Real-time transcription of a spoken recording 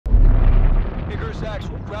Icarus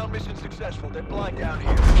Actual, ground mission successful. They're blind down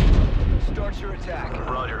here. Start your attack.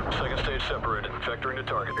 Roger. Second stage separated. Vectoring to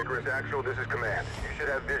target. Icarus Actual, this is command. You should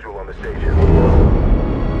have visual on the station.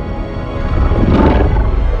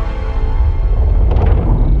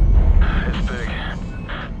 It's big.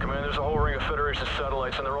 Command, there's a whole ring of Federation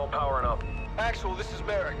satellites and they're all powering up. Actual, this is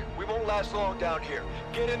Merrick. We won't last long down here.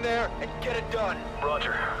 Get in there and get it done.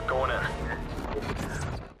 Roger. Going in.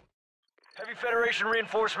 Heavy Federation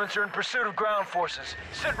reinforcements are in pursuit of ground forces.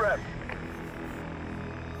 Sit rep.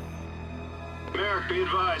 Merrick, be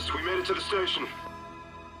advised. We made it to the station.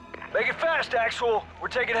 Make it fast, Actual. We're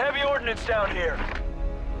taking heavy ordnance down here.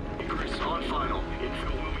 Icarus, on final.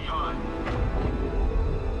 Infill will be hot.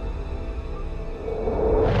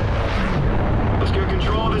 Let's get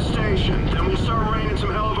control of this station, then we'll start raining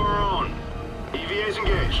some hell of our own. EVA's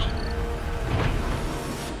engaged.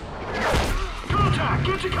 Contact!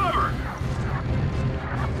 Get to cover!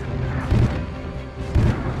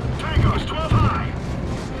 Tangos, 12 high!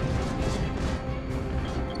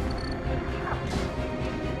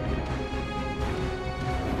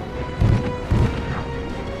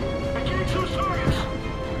 Engage those targets!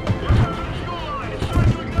 There's half of the fuel line, it's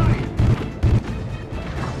starting to ignite!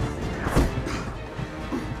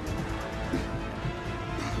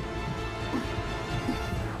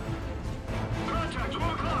 Contact,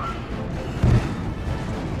 12 o'clock!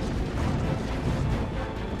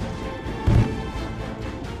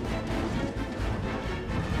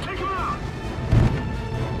 Take him out!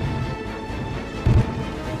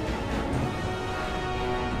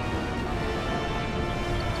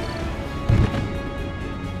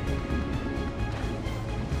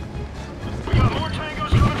 We got more tangos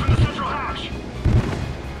coming from the central hatch.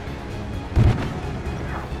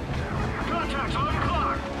 Contact, 11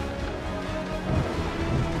 o'clock.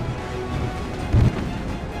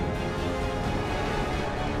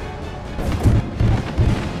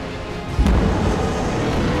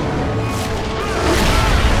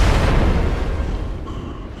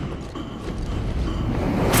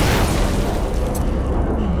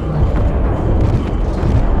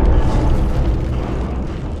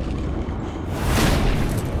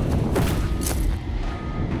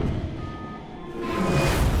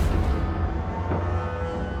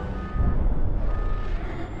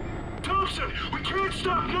 Thompson, we can't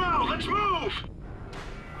stop now. Let's move.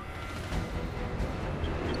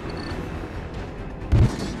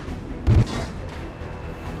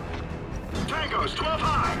 Tangos, 12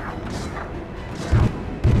 high.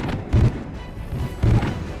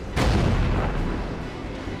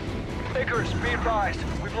 Icarus, be advised.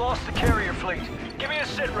 We've lost the carrier fleet. Give me a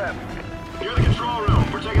sit rep. Near the control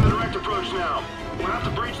room. We're taking the direct approach now. We'll have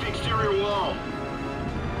to breach the exterior wall.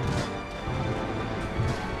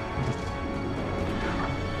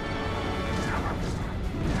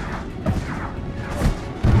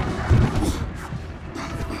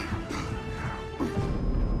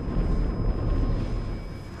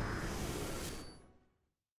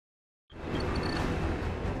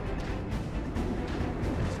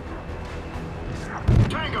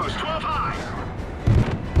 Tangos, 12 high!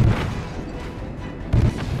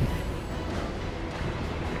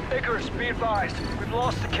 Icarus, be advised. We've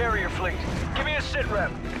lost the carrier fleet. Give me a sit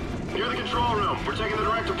rep. Near the control room. We're taking the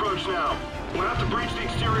direct approach now. We'll have to breach the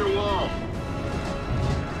exterior wall.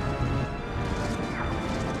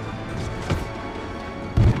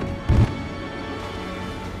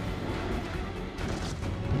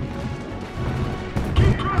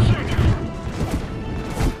 Keep pressing!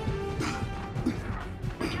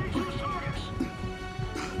 Engage those targets!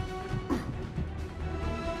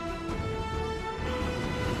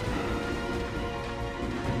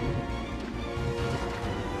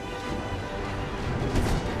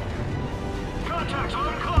 Contact,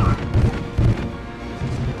 11 o'clock!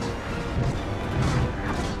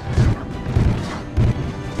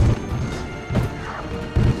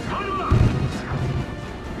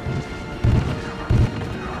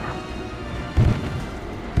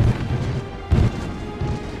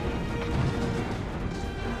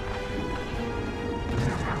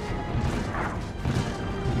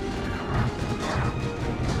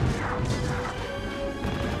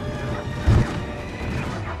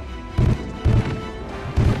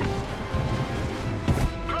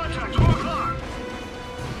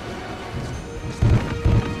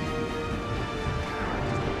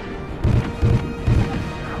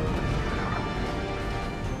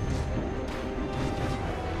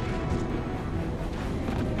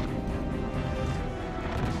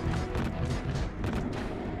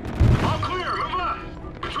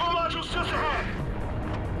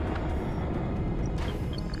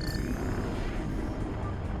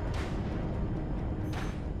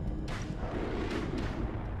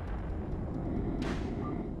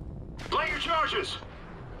 charges!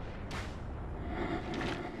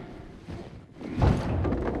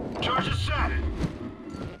 Charges set!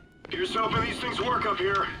 Here's hoping these things work up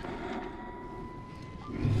here.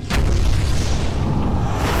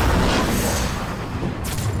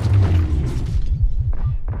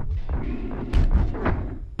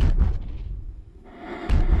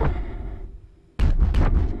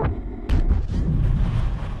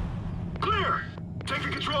 Clear! Take the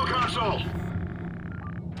control console!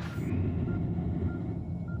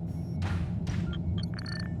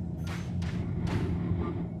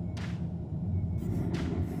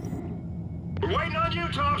 We're waiting on you,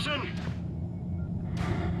 Thompson!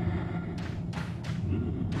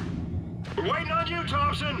 We're waiting on you,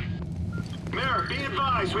 Thompson! Merrick, be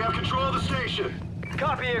advised, we have control of the station.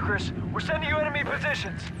 Copy, Icarus. We're sending you enemy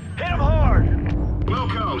positions. Hit them hard!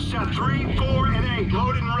 Wilco, set 3, 4, and 8,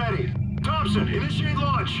 loaded and ready. Thompson, initiate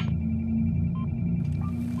launch!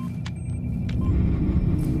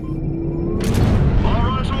 All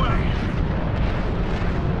runs away.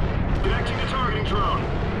 Connecting to targeting drone.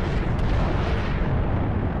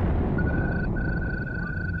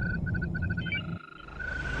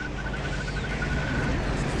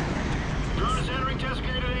 Drone is entering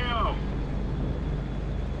designated AO.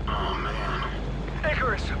 Oh, man.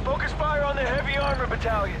 Icarus, focus fire on the heavy armor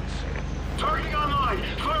battalions. Targeting online.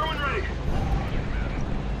 Fire when ready.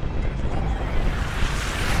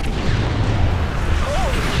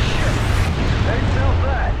 Holy shit! They felt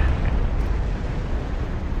that.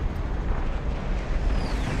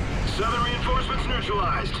 Southern reinforcements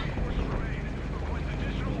neutralized.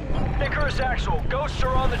 Icarus actual. Ghosts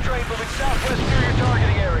are on the train moving southwest near your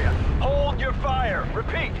targeting area. Hold your fire.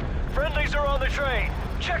 Repeat. Friendlies are on the train.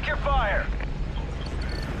 Check your fire.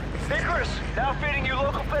 Icarus, now feeding you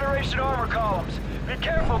local Federation armor columns. Be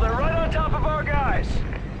careful, they're right on top of our guys.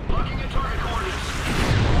 Locking in target coordinates.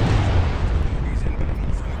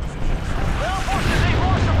 Ground forces need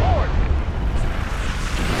more support.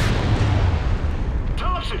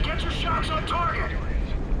 Thompson, get your shots on target.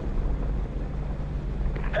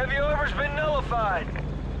 Heavy armor's been nullified.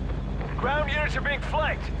 Ground units are being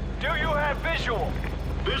flanked. Do you have visual?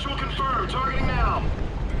 Visual confirmed. Targeting now.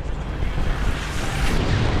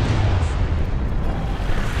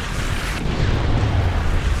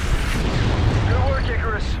 Good work,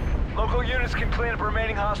 Icarus. Local units can clean up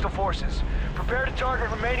remaining hostile forces. Prepare to target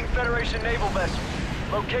remaining Federation naval vessels.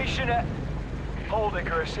 Location at... Hold,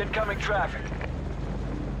 Icarus. Incoming traffic.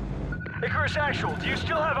 Icarus actual, do you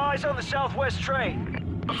still have eyes on the southwest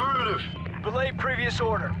train? Affirmative. Relay previous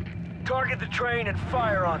order. Target the train and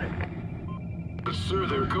fire on it. But sir,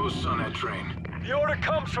 there are ghosts on that train. The order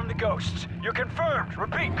comes from the ghosts. You're confirmed.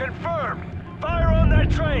 Repeat, confirmed. Fire on that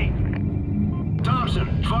train.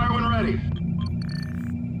 Thompson, fire when ready.